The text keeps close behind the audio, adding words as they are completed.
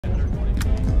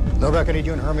Novak, I need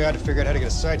you and Hermiod to figure out how to get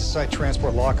a side-to-side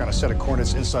transport lock on a set of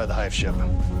coordinates inside the hive ship.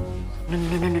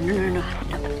 No,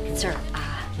 sir.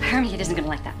 Hermiod isn't gonna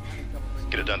like that.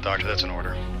 Get it done, Doctor. That's an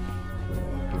order.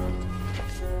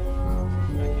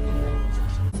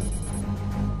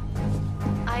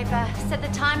 I've set the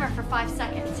timer for 5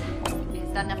 seconds.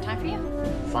 Is that enough time for you?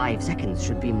 5 seconds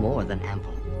should be more than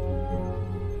ample.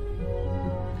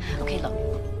 Okay, look.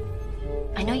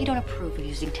 I know you don't approve of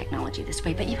using technology this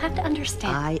way, but you have to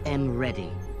understand. I am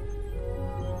ready.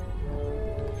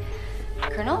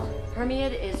 Colonel,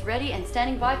 Hermiod is ready and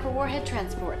standing by for warhead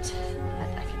transport.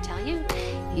 But I can tell you,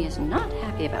 he is not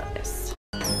happy about this.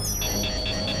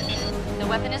 The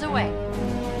weapon is away.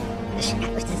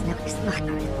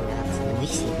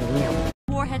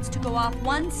 Warheads to go off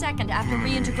 1 second after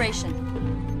reintegration.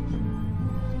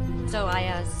 So I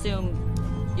assume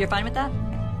you're fine with that?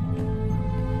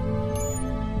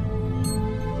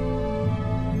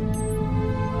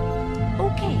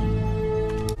 Okay.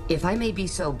 If I may be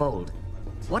so bold,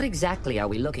 what exactly are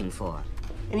we looking for?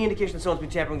 Any indication that someone's been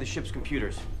tampering with the ship's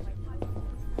computers?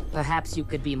 Perhaps you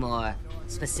could be more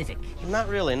specific. Not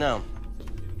really, no.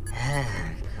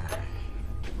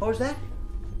 What was that?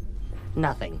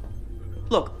 Nothing.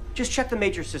 Look, just check the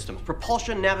major systems.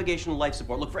 Propulsion, navigation, life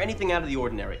support. Look for anything out of the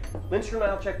ordinary. Lindstrom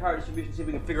and I'll check power distribution, see if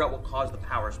we can figure out what caused the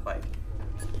power spike.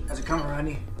 How's it coming,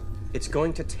 Rodney? It's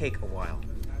going to take a while.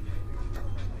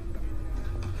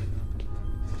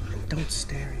 And don't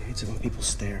stare. He hates it when people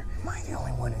stare. Am I the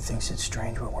only one who thinks it's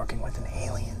strange we're working with an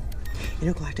alien?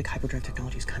 Intergalactic hyperdrive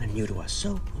technology is kind of new to us,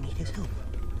 so we need his help.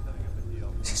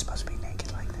 Is he supposed to be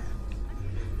naked like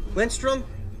that? Lindstrom?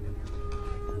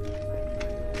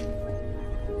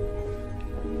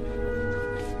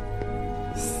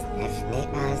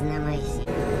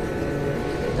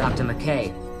 Dr.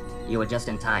 McKay, you were just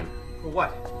in time. For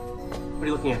what? What are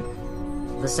you looking at?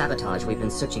 The sabotage we've been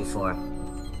searching for.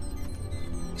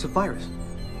 It's a virus.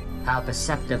 How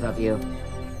perceptive of you.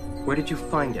 Where did you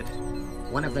find it?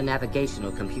 One of the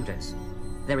navigational computers.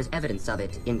 There is evidence of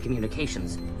it in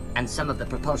communications, and some of the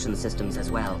propulsion systems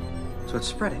as well. So it's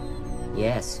spreading?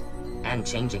 Yes, and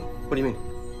changing. What do you mean?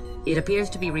 It appears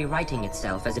to be rewriting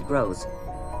itself as it grows.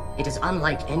 It is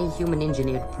unlike any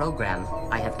human-engineered program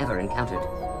I have ever encountered.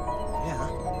 Yeah.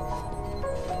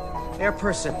 Air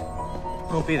person.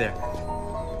 Won't be there.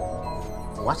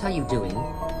 What are you doing?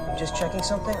 I'm just checking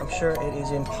something. I'm sure it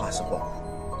is impossible.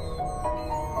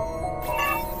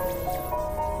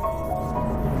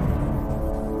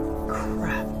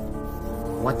 Crap.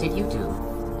 What did you do?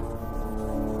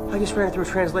 I just ran it through a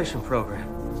translation program.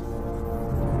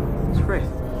 It's great.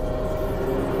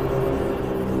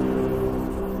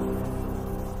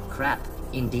 Crap,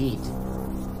 indeed.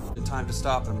 Time to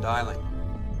stop them dialing.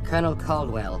 Colonel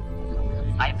Caldwell,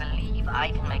 I believe I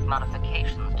can make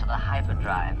modifications to the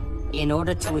hyperdrive in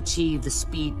order to achieve the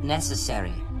speed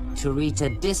necessary to reach a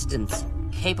distance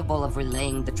capable of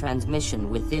relaying the transmission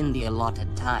within the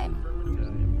allotted time.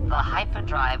 The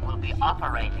hyperdrive will be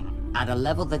operating at a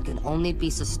level that can only be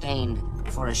sustained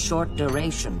for a short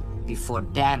duration before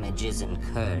damage is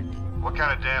incurred. What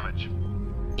kind of damage?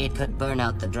 It could burn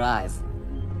out the drive.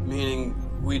 Meaning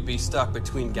we'd be stuck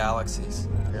between galaxies.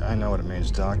 Yeah, I know what it means,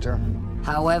 Doctor.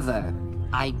 However,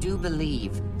 I do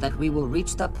believe that we will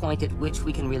reach the point at which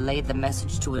we can relay the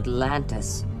message to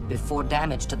Atlantis before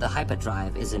damage to the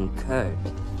hyperdrive is incurred.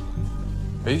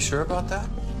 Are you sure about that?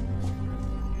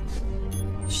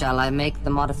 Shall I make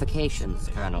the modifications,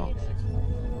 Colonel?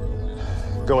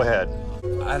 Go ahead.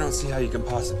 I don't see how you can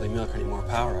possibly milk any more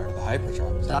power out of the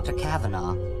hyperdrive. Dr.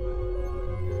 Kavanaugh,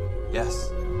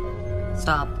 Yes.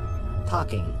 stop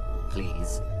talking,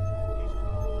 please.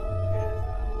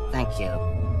 Thank you.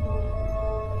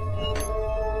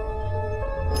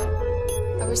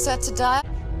 Are we set to die?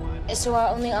 So our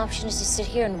only option is to sit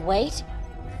here and wait?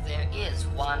 There is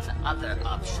one other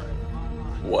option.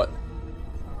 What?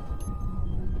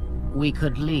 We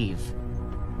could leave.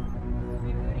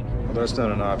 Well, that's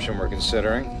not an option we're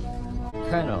considering.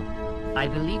 Colonel, I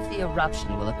believe the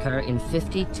eruption will occur in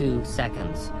 52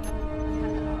 seconds.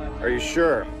 Are you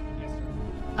sure?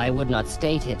 I would not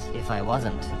state it if I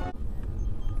wasn't.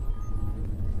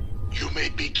 You may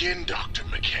begin, Dr.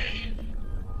 McKay.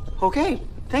 Okay.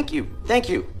 Thank you. Thank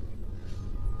you.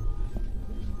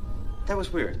 That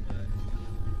was weird.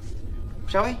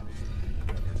 Shall we?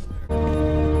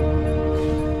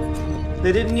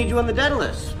 They didn't need you on the dead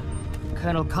list.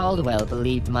 Colonel Caldwell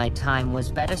believed my time was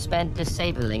better spent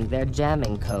disabling their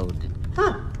jamming code.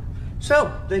 Huh. So,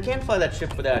 they can't fly that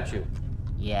ship without you.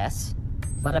 Yes,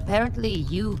 but apparently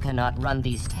you cannot run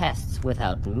these tests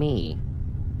without me.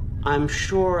 I'm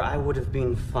sure I would have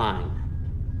been fine.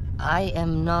 I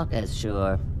am not as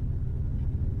sure.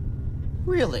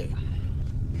 Really?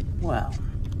 Well.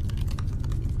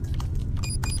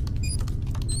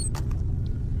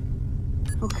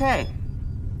 Okay.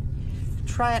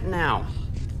 Try it now.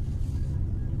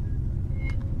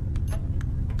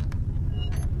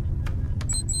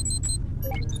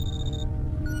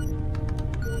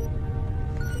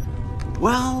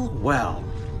 Well, well.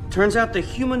 Turns out the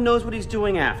human knows what he's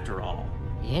doing after all.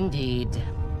 Indeed.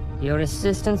 Your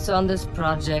assistance on this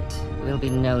project will be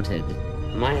noted.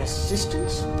 My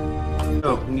assistance?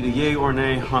 Oh, we need a yay or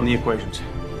nay on the equations.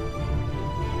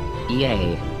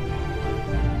 Yay.